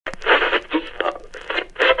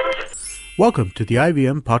Welcome to the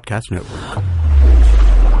IVM Podcast Network.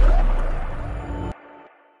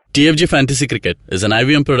 TFG Fantasy Cricket is an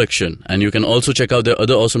IVM production, and you can also check out their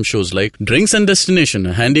other awesome shows like Drinks and Destination,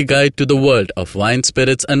 a handy guide to the world of wine,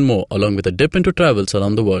 spirits and more, along with a dip into travels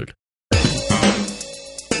around the world.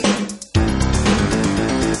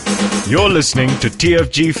 You're listening to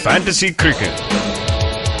TFG Fantasy Cricket.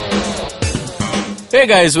 Hey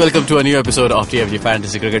guys, welcome to a new episode of TFG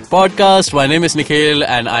Fantasy Cricket Podcast. My name is Nikhil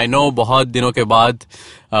and I know बहुत दिनों के बाद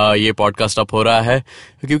ये podcast up हो रहा है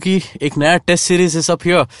क्योंकि एक नया टेस्ट सीरीज है सब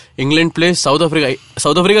here. England plays South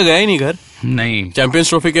Africa गया ही नहीं घर. नहीं.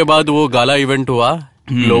 Champions Trophy के बाद वो गाला इवेंट हुआ.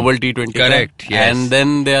 Global T20. Correct. Yes. And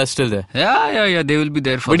then they are still there. Yeah. They will be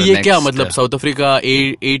there for But the ये next. क्या मतलब South Africa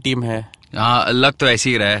A team है. हाँ, लग तो ऐसे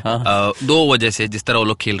ही रहा है. दो वजह से जिस तरह वो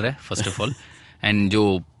लोग खेल रहे हैं फर्स्ट ऑफ ऑल एंड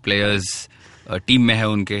जो प्लेयर्स टीम में है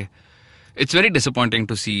उनके. It's very disappointing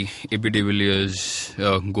to see AB de Villiers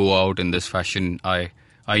go out in this fashion.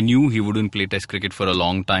 I knew he wouldn't play Test cricket for a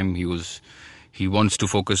long time. He wants to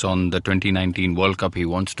focus on the 2019 World Cup. He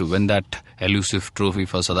wants to win that elusive trophy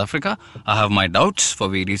for South Africa. I have my doubts for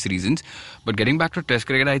various reasons. But getting back to Test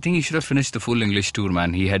cricket, I think he should have finished the full English tour,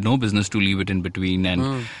 man. He had no business to leave it in between.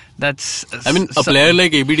 And that's... I mean, a player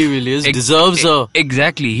like AB de Villiers deserves a...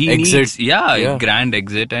 Exactly. He exit. needs... a grand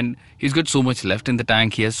exit. And he's got so much left in the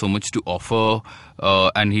tank. He has so much to offer.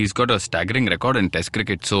 And he's got a staggering record in Test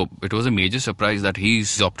cricket. So it was a major surprise that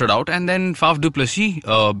he's opted out. And then Faf du Plessis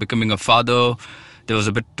becoming a father. There was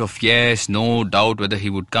a bit of no doubt whether he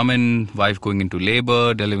would come in, wife going into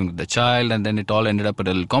labor, delivering with the child, and then it all ended up a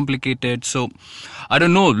little complicated. So, I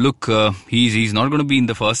don't know. Look, he's not going to be in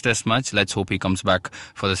the first Test match. Let's hope he comes back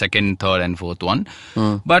for the second, third, and fourth one.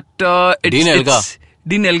 But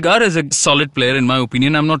Dean Elgar is a solid player in my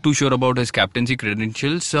opinion. I'm not too sure about his captaincy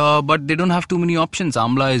credentials, but they don't have too many options.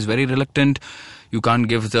 Amla is very reluctant. You can't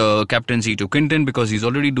give the captaincy to Quinton because he's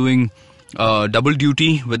already doing double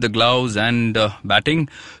duty with the gloves and batting.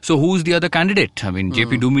 So who's the other candidate? I mean,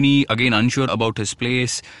 JP Duminy, again unsure about his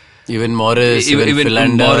place. Even Morris, even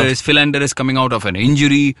Philander. Philander is coming out of an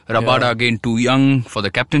injury. Rabada again too young for the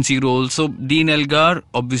captaincy role. So Dean Elgar,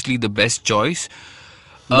 obviously the best choice.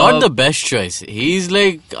 Not the best choice. He's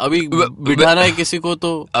like अभी बिठाना है किसी को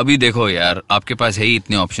तो अभी देखो यार आपके पास है ही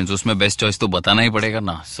इतने ऑप्शंस उसमें बेस्ट चॉइस तो बताना ही पड़ेगा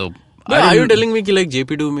ना. So are you telling me कि like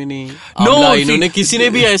JP Duminy इन्होंने किसी ने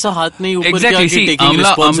भी ऐसा हाथ नहीं ऊपर किया कि taking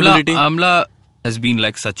responsibility. Amla has been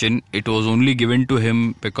like Sachin. It was only given to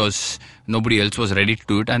him because nobody else was ready to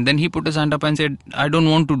do it, and then he put his hand up and said, I don't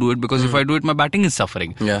want to do it because if I do it my batting is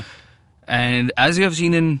suffering. Yeah. And as you have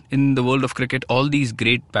seen in the world of cricket, all these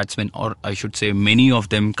great batsmen, or I should say many of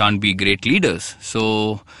them, can't be great leaders.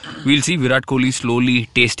 So we'll see Virat Kohli slowly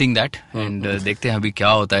tasting that and देखते हैं अभी क्या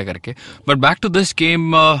होता है करके. But back to this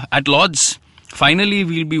game at Lord's. Finally,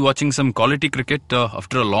 we'll be watching some quality cricket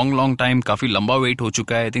after a long time. काफी लंबा wait हो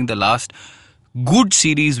चुका है. I think the last good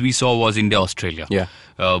series we saw was India-Australia. Yeah.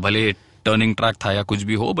 भले turning track tha ya kuch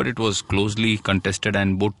bhi ho, but it was closely contested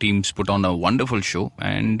and both teams put on a wonderful show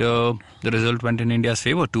and the result went in India's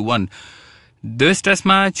favour 2-1. This test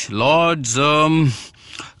match, Lords,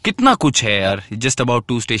 kitna kuch hai yaar. Just about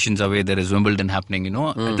 2 stations away there is Wimbledon happening, you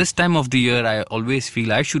know. At this time of the year I always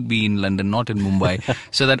feel I should be in London, not in Mumbai,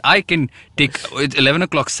 so that I can take, it's 11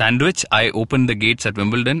 o'clock sandwich, I open the gates at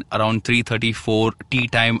Wimbledon, around 3:34 tea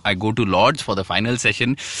time I go to Lords for the final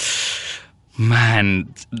session.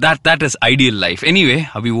 Man, that is ideal life. Anyway,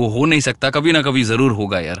 अभी वो हो नहीं सकता. कभी ना कभी जरूर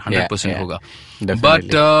होगा यार. 100% होगा. Definitely.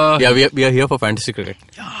 But we are here for fantasy cricket.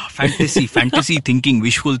 Yeah, fantasy thinking,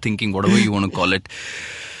 wishful thinking, whatever you want to call it.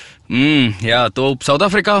 So South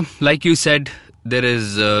Africa, like you said, there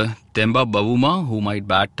is Temba Bavuma who might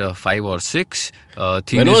bat 5 or 6.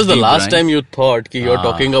 When was the last time you thought कि you're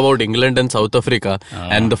talking about England and South Africa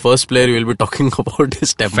and the first player you will be talking about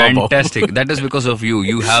is Temba Bavuma? Fantastic. That is because of you.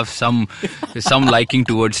 You have some liking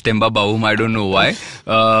towards Temba Bavuma. I don't know why.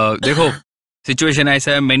 देखो, situation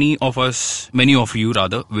ऐसा है. Many of you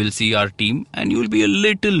rather will see our team and you will be a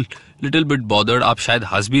little bit bothered. आप शायद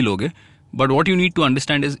हंस भी लोगे. But what you need to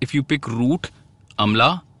understand is if you pick Root,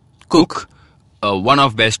 Amla, Cook, one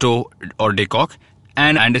of Besto or De Kock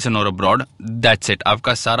and Anderson or abroad, that's it.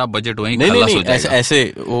 आपका सारा budget वहीं खलास हो जाएगा. ऐसे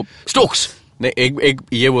वो Stokes. नहीं एक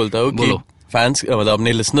ये बोलता हूँ कि फैंस मतलब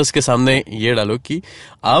अपने लिसनर्स के सामने ये डालो कि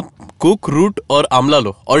आप कुक, रूट और आमला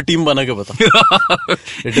लो और टीम बना के बताओ.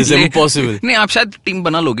 It is impossible. नहीं, आप शायद टीम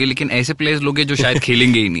बना लोगे लेकिन ऐसे प्लेयर्स लोगे जो शायद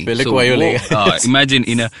खेलेंगे ही नहीं. पहले कोई लेगा. Imagine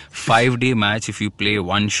in a 5-day match if you play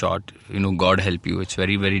one shot, God help you, it's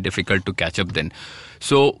very difficult to catch up then.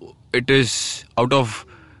 So it is out of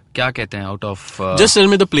क्या कहते हैं out of Just tell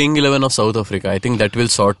me the playing 11 of South Africa. I think that will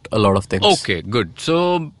sort a lot of things. Okay, good. So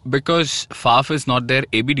because Faf is not there,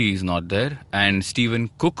 ABD is not there, and Stephen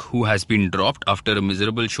Cook, who has been dropped after a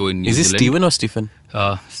miserable show in New Is he Zealand. Steven or Stephen?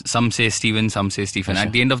 Some say Stephen, some say Stephen.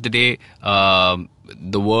 At the end of the day,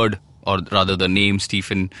 the word, or rather the name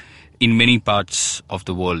Stephen, in many parts of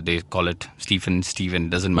the world they call it Stephen,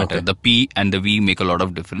 doesn't matter. Okay. The P and the V make a lot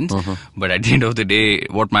of difference. But at the end of the day,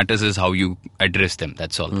 what matters is how you address them,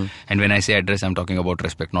 that's all. And when I say address, I'm talking about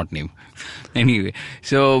respect, not name. Anyway,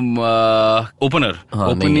 so opener.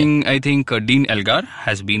 Opening, I think Dean Elgar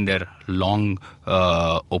has been their long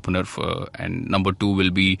opener and number 2 will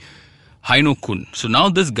be Haino Kun. So now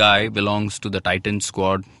this guy belongs to the Titans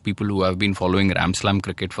squad, people who have been following Ram Slam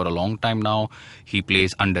cricket for a long time now. He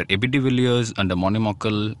plays under A.B. de Villiers, under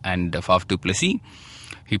Monemokkel and Faf du Plessis.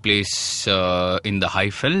 He plays in the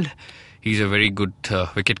Highfield. He's a very good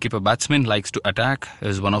wicketkeeper batsman, likes to attack,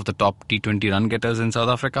 is one of the top T20 run getters in South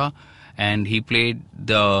Africa. And he played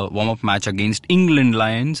the warm-up match against England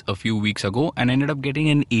Lions a few weeks ago and ended up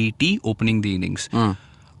getting an 80 opening the innings.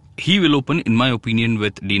 He will open, in my opinion,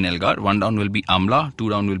 with Dean Elgar. 1 down will be Amla, 2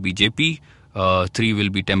 down will be JP, 3 will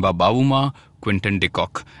be Temba Bavuma, Quinton de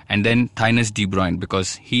Kock, and then Thynes de Bruyne,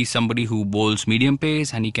 because he's somebody who bowls medium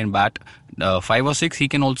pace and he can bat 5 or 6. He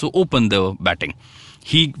can also open the batting.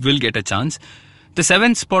 He will get a chance. The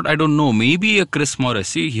 7th spot, I don't know, maybe a Chris Morris.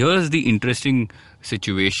 See, here's the interesting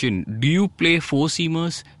situation. Do you play 4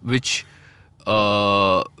 seamers, which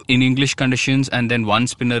in English conditions, and then 1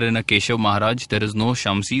 spinner in a Keshav Maharaj? There is no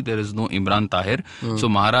Shamsi, there is no Imran Tahir. So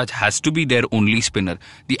Maharaj has to be their only spinner.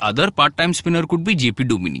 The other part-time spinner could be JP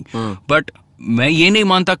Domini. But मैं ये नहीं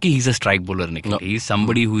मानता कि he's a strike bowler, Nikhil. He's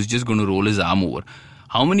somebody who's just going to roll his arm over.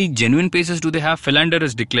 How many genuine paces do they have? Philander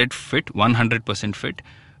is declared fit, 100% fit.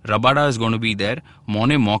 Rabada is going to be there.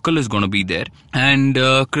 Monemokkel is going to be there. And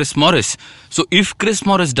Chris Morris. So if Chris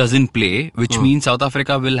Morris doesn't play, which means South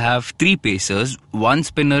Africa will have 3 pacers, 1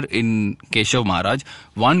 spinner in Keshav Maharaj,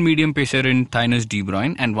 1 medium pacer in Thynes de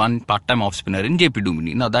Bruyne, and 1 part-time off-spinner in JP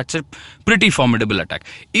Dumini. Now that's a pretty formidable attack.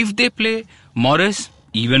 If they play Morris,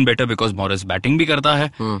 even better, because Morris batting bhi karta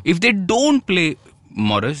hai. If they don't play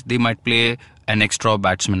Morris, they might play an extra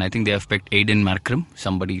batsman. I think they have picked Aiden Markram,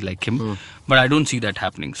 somebody like him. But I don't see that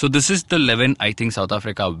happening. So this is the 11 I think South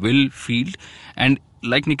Africa will field. And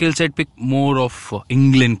like Nikhil said, pick more of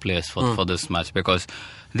England players for this match, because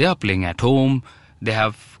they are playing at home. They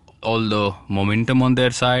have all the momentum on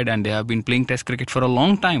their side, and they have been playing Test cricket for a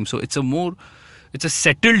long time. So it's a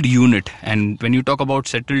settled unit. And when you talk about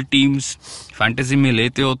settled teams, fantasy में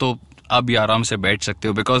लेते हो तो आप भी आराम से बैठ सकते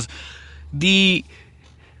हो, because the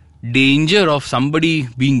danger of somebody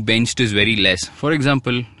being benched is very less. For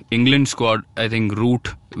example, England squad, I think Root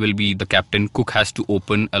will be the captain. Cook has to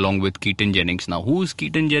open along with Keaton Jennings. Now, who is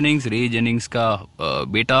Keaton Jennings? Ray Jennings ka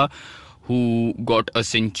beta, who got a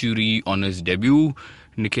century on his debut.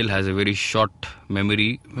 Nikhil has a very short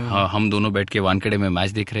memory. हम दोनों बैठ के वानखेड़े में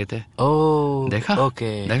match देख रहे थे.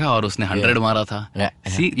 देखा और उसने 100 मारा था.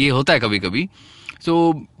 See, ये होता है कभी कभी.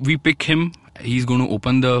 So we pick him. He's going to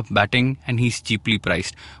open the batting, and he's cheaply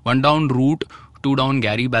priced. 1 down Root, 2 down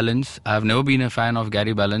Gary Ballance. I have never been a fan of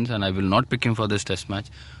Gary Ballance, and I will not pick him for this test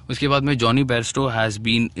match. उसके बाद में Johnny Bairstow has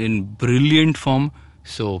been in brilliant form.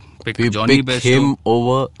 So pick Johnny Bairstow. Him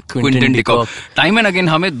over Quinton de Kock. Time and again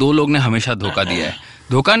हमें 2 लोग ने हमेशा धोखा दिया है.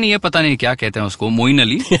 धोखा नहीं है, पता नहीं क्या कहते हैं उसको. Moin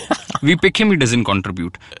Ali. We pick him, he doesn't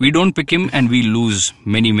contribute. We don't pick him, and we lose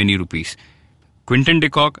many rupees. Quinton de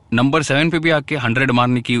Kock, number 7 पे भी आके 100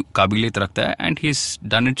 मारने की काबिलियत रखता है, and he's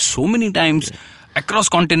done it so many times across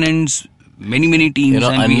continents, many teams. You know,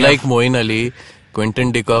 and unlike Moeen Ali,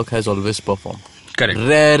 Quinton de Kock has always performed. Correct.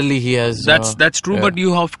 Rarely he has. That's true, but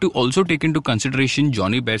you have to also take into consideration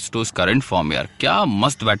Johnny Bairstow's current form. यार क्या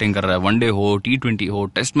मस्त batting कर रहा है. One-day हो, T20 हो,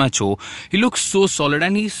 Test match हो. He looks so solid,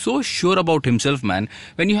 and he's so sure about himself, man.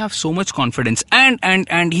 When you have so much confidence,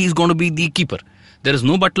 and he's going to be the keeper. There is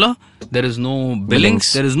no Butler, there is no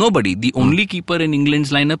Billings, there is nobody. The only keeper in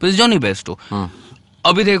England's lineup is Johnny Bairstow.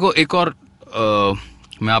 अभी देखो एक और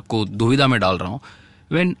मैं आपको दुविधा में डाल रहा हूँ.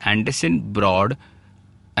 When Anderson, Broad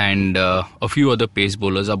and a few other pace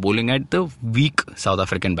bowlers are bowling at the weak South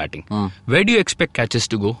African batting, where do you expect catches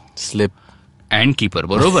to go? Slip. And keeper,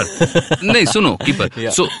 बरोबर. नहीं सुनो, keeper.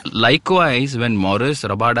 Yeah. So likewise, when Morris,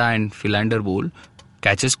 Rabada and Philander bowl,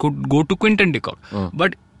 catches could go to Quinton de Kock.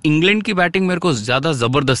 But England की batting मेरे को ज्यादा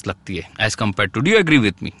जबरदस्त लगती है as compare to. Do you agree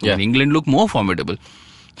with me? England look more formidable.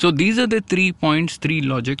 So these are the 3 points, 3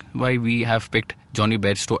 logic why we have picked Jonny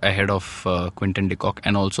Bairstow ahead of Quinton de Kock,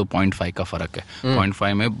 and also 0.5 का फर्क है.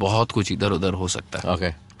 0.5 में बहुत कुछ इधर उधर हो सकता है.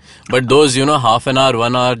 Okay. But those, half an hour,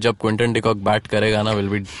 1 hour, जब Quinton de Kock bat करेगा ना,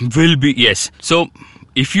 will be, yes. So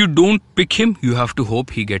if you don't pick him, you have to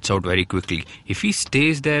hope he gets out very quickly. If he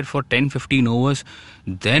stays there for 10-15 overs,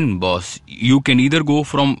 then boss, you can either go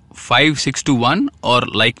from 5-6 to 1 or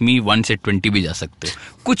like me 1 से 20 भी जा सकते हो.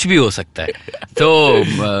 कुछ भी हो सकता है.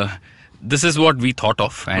 So this is what we thought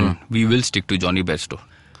of, and we will stick to Johnny Bairstow.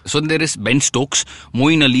 So there is Ben Stokes,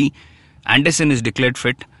 Moeen Ali, Anderson is declared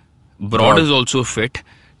fit, Broad is also fit.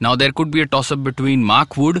 Now there could be a toss-up between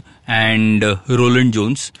Mark Wood and Roland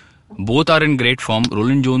Jones. Both are in great form.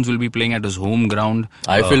 Roland Jones will be playing at his home ground.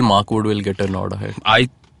 I feel Mark Wood will get a nod ahead. I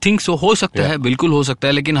think so. हो सकता है, बिल्कुल हो सकता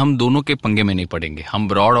है, लेकिन हम दोनों के पंगे में नहीं पड़ेंगे. हम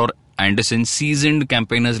ब्रॉड और एंडरसन सीजन्ड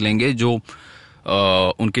कैंपेनर्स लेंगे जो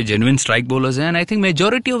उनके genuine strike bowlers हैं, and I think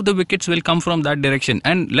majority of the wickets will come from that direction.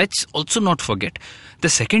 And let's also not forget, the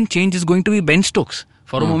second change is going to be Ben Stokes.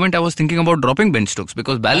 For a moment I was thinking about dropping Ben Stokes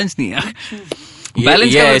because balance नहीं है.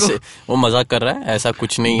 Balance का ऐसे वो मजाक कर रहा है, ऐसा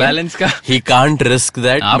कुछ नहीं है. बैलेंस का ही कांट रिस्क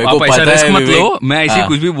दैट. आप ऐसा रिस्क मत लो. मैं ऐसे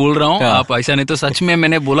कुछ भी बोल रहा हूँ, आप ऐसा नहीं तो सच में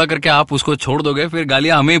मैंने बोला करके आप उसको छोड़ दोगे, फिर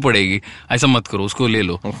गालियां हमें ही पड़ेगी. ऐसा मत करो, उसको ले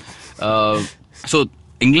लो. So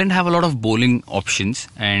England have a lot of bowling options,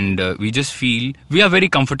 and we just feel we are very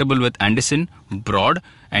comfortable with Anderson, Broad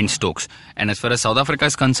and Stokes. And as far as South Africa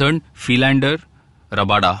is concerned, Philander,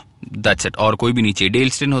 Rabada, that's it. और कोई भी नहीं चाहिए.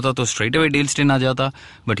 Dale Steyn होता तो straight away Dale Steyn आ जाता,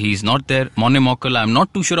 but he is not there. Morne Morkel, I'm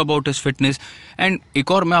not too sure about his fitness. And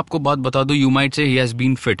एक और मैं आपको बात बता दूं, you might say he has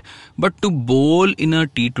been fit, but to bowl in a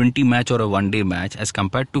T20 match or a one-day match as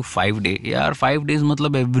compared to 5 day, यार 5 days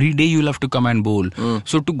मतलब every day you'll have to come and bowl.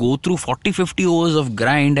 So to go through 40-50 overs of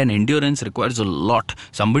grind and endurance requires a lot.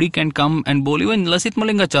 Somebody can come and bowl. Even Lasith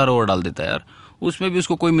Malinga 4 over डाल देता है यार. उसमें भी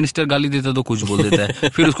उसको कोई मिनिस्टर गाली देता तो कुछ बोल देता है,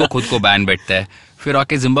 फिर उसको खुद को बैन बैठता है, फिर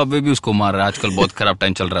आके जिम्बाब्वे भी उसको मार रहा है. आजकल बहुत खराब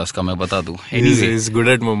टाइम चल रहा है उसका, मैं बता दूं. Anyway, he's good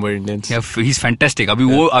at Mumbai Indians. Yeah, he's fantastic. अभी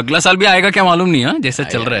वो अगला साल भी आएगा क्या मालूम नहीं है, जैसा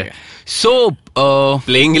चल रहा है. So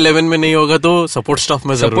playing 11 में नहीं होगा तो support staff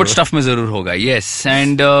में जरूर होगा. Yes,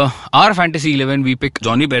 and our fantasy 11 we pick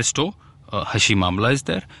Johnny Bairstow, Hashim Amla is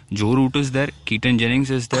there, Joe Root is there, Keaton Jennings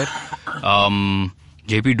is there,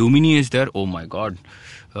 JP Duminy is there. Oh my God.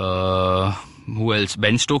 Who else?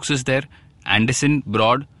 Ben Stokes is there, Anderson,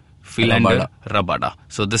 Broad, Philander, Rabada.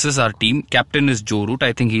 So this is our team. Captain is Joe Root.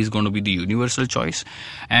 I think he's going to be the universal choice.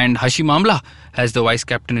 And Hashim Amla as the vice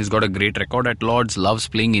captain has got a great record at Lords, loves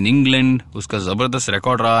playing in England. Uska zabardast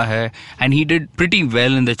record raha hai. And he did pretty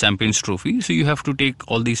well in the Champions Trophy. So you have to take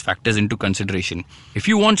all these factors into consideration. If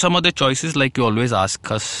you want some other choices, like you always ask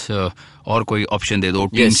us, और कोई option दे दो.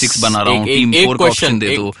 Team 6 बना रहा हूँ, team 4 का option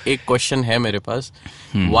दे दो. एक question है मेरे पास.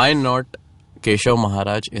 Why not Keshav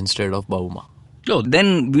Maharaj instead of Bauma? No,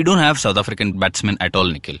 then we don't have South African batsmen at all,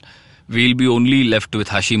 Nikhil. We'll be only left with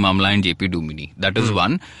Hashim Amla and JP Duminy. That is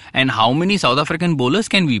one. And how many South African bowlers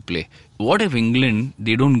can we play? What if England,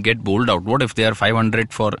 they don't get bowled out? What if they are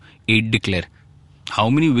 500 for 8 declare? How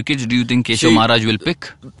many wickets do you think Keshav Maharaj will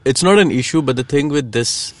pick? It's not an issue, but the thing with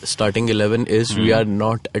this starting 11 is we are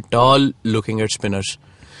not at all looking at spinners.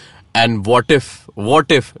 And what if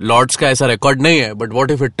Lords का ऐसा record नहीं है, but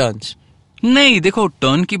what if it turns? नहीं, देखो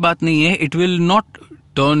turn की बात नहीं है. It will not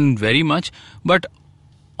turn very much, but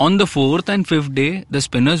on the 4th and 5th day, the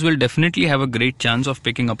spinners will definitely have a great chance of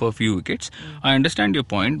picking up a few wickets. I understand your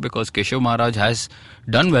point because Keshav Maharaj has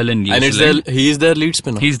done well in New Zealand. And he is their lead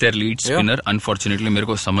spinner. He's their lead spinner. Yeah. Unfortunately, मेरे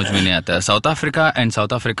को समझ में नहीं आता है. South Africa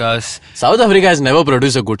has never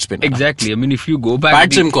produced a good spinner. Exactly. I mean, if you go back,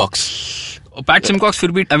 Pat Simcox. Pat Simcox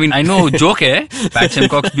फिर भी, I mean, I know joke है. Pat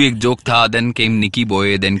Simcox भी एक joke था. Then came Nicky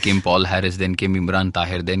Boye, then came Paul Harris, then came Imran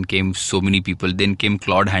Tahir, then came so many people, then came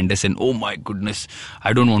Claude Henderson. Oh my goodness,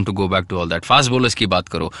 I don't want to go back to all that. Fast bowlers की बात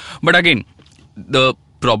करो. But again, the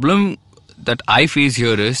problem that I face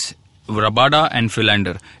here is Rabada and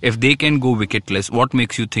Philander. If they can go wicketless, what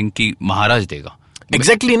makes you think कि महाराज देगा?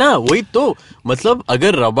 Exactly ना, वही तो मतलब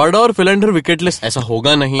अगर रबाडा और फिलेंडर विकेटलेस ऐसा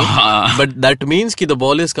होगा नहीं, बट दैट मींस कि the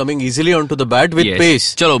ball is coming easily on to the bat with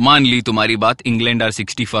pace. चलो मान ली तुम्हारी बात, England are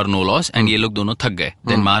 60 for no loss and ये लोग दोनों थक गए.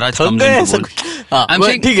 देन महाराज कम्स इनटू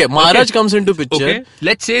ठीक है, महाराज comes into picture.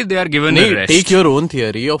 Let's say they are given a rest. Take your own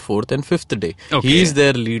theory of 4th and 5th day. He is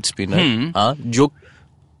there lead spinner जो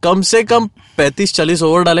कम से कम 35-40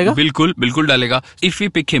 over डालेगा. बिल्कुल डालेगा. इफ वी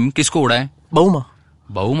पिक हिम, किसको उड़ाए?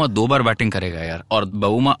 Bouma 2 बार batting करेगा यार, और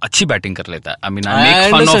बाउमा अच्छी बैटिंग कर लेता है. I mean I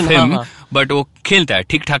make fun of him, but वो खेलता है,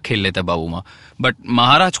 ठीक ठाक खेल लेता है बाउमा. बट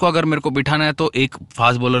महाराज को अगर मेरे को बिठाना है तो एक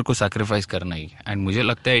फास्ट बॉलर को सैक्रिफाइस करना ही. एंड मुझे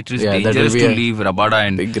लगता है it is dangerous to leave Rabada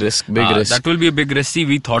and big risk. That will be a big risk.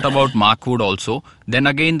 We thought about Mark Wood also. Then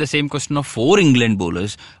again the same question of 4 England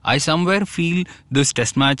bowlers. I somewhere feel this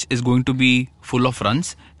test match is going to be full of runs,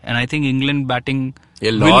 and I think England batting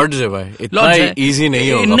ये Lord's है भाई, इतना easy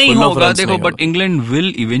नहीं होगा, नहीं full of होगा runs देखो, नहीं but England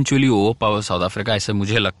will eventually overpower south Africa, ऐसे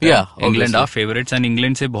मुझे लगता है. Yeah, England are obviously. Favourites and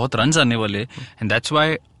England से बहुत रन आने वाले, and that's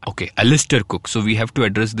why okay, Alistair Cook. So we have to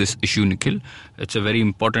address this issue, Nikhil. It's a very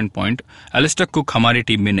important point. Alistair Cook हमारी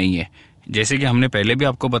team में नहीं है. जैसे कि हमने पहले भी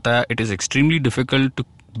आपको बताया, it is extremely difficult to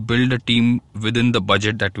build a team within the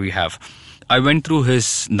budget that we have. I went through his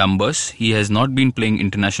numbers. He has not been playing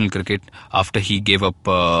international cricket after he gave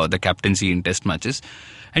up the captaincy in test matches.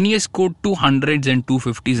 And he has scored 200s and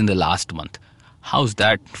 250s in the last month. How's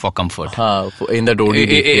that for comfort? हाँ, in the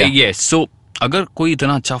ODI. Yes. So अगर कोई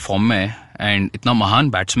इतना अच्छा form में है and इतना महान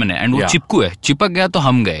batsman है एंड वो चिपकू है, चिपक गया तो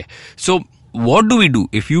हम गए. So what do we do?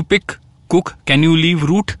 If you pick cook, can you leave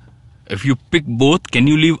root? If you pick both, can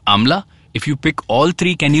you leave Amla? If you pick all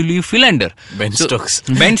three, can you leave Philander?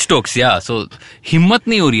 Ben Stokes, yeah. So हिम्मत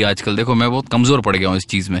नहीं हो रही आजकल. देखो मैं बहुत कमजोर पड़ गया हूँ इस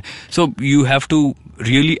चीज में. So you have to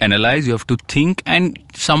really analyze, you have to think, and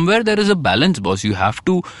somewhere there is a balance, boss. You have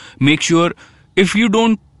to make sure, if you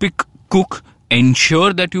don't pick Cook,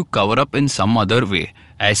 ensure that you cover up in some other way.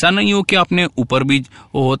 ऐसा नहीं हो कि आपने ऊपर भी,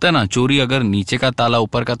 वो होता है ना चोरी, अगर नीचे का ताला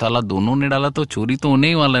ऊपर का ताला दोनों ने डाला तो चोरी तो होने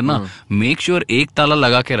ही वाला है ना. मेक श्योर एक ताला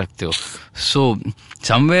लगा के रखते हो. So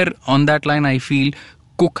somewhere on that line I feel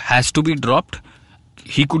Cook has to be dropped.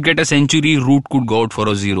 He could get a century, Root could go out for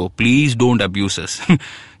a 0. Please don't abuse us.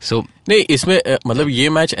 So नहीं, इसमें मतलब ये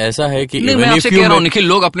मैच ऐसा है कि नहीं, मैं आपसे कह रहा हूँ निखिल,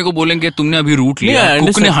 लोग अपने को बोलेंगे तुमने अभी रूट लिया,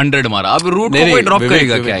 कुक ने 100 मारा, अब रूट को कोई ड्रॉप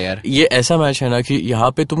करेगा क्या यार? ये ऐसा मैच है ना कि यहाँ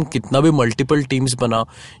पे तुम कितना भी मल्टीपल टीम्स बनाओ,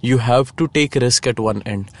 you have to take risk at one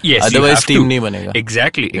end, otherwise team नहीं बनेगा.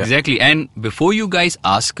 Exactly. And before you guys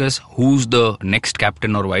ask us who's the next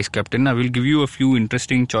captain or vice captain, I will give you a few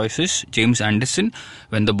interesting choices. James Anderson,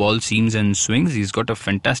 when the ball seams and swings, he's got a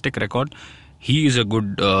fantastic record. He is a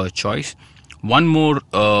good choice. One more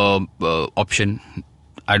option,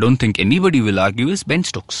 I don't think anybody will argue, is Ben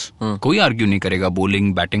Stokes. कोई argue नहीं करेगा,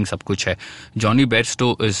 bowling, batting सब कुछ है. Johnny Bairstow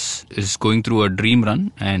is going through a dream run,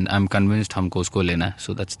 and I'm convinced हमको उसको लेना है.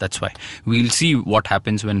 So that's why we'll see what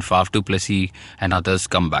happens when Faf du Plessis and others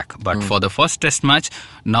come back. But for the first test match,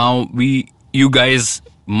 now you guys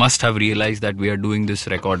must have realized that we are doing this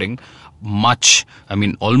recording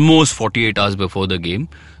almost 48 hours before the game.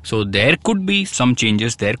 So there could be some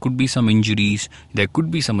changes, there could be some injuries, there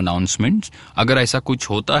could be some announcements. अगर ऐसा कुछ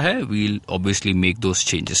होता है, we'll obviously make those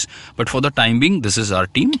changes. But for the time being, this is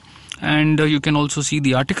our team, and you can also see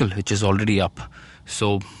the article which is already up.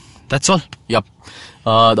 So that's all. Yep.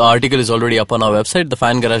 The article is already up on our website,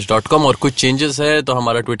 thefangarage.com. और कुछ changes है तो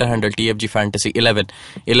हमारा Twitter handle TFG Fantasy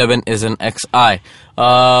 11 is an XI.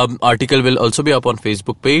 Article will also be up on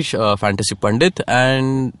Facebook page, Fantasy Pandit,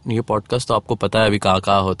 and ये podcast तो आपको पता है अभी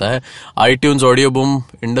कहाँ होता है. iTunes, Audio Boom,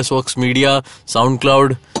 Indusworks Media,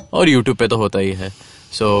 SoundCloud और YouTube पे तो होता ही है.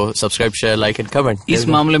 So subscribe, share, like and comment. इस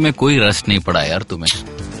मामले में कोई रस नहीं पड़ा यार तुम्हें.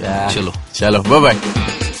 चलो bye bye.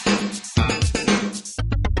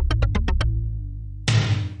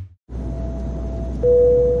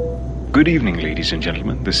 Good evening, ladies and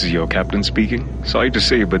gentlemen. This is your captain speaking. Sorry to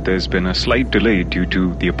say, but there's been a slight delay due to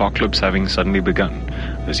the apocalypse having suddenly begun.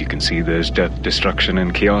 As you can see, there's death, destruction,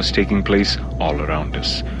 and chaos taking place all around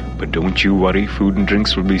us. But don't you worry, food and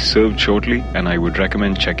drinks will be served shortly, and I would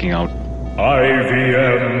recommend checking out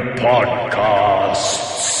IVM Podcasts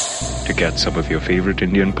to get some of your favorite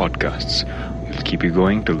Indian podcasts. We'll keep you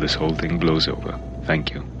going till this whole thing blows over.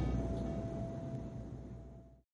 Thank you.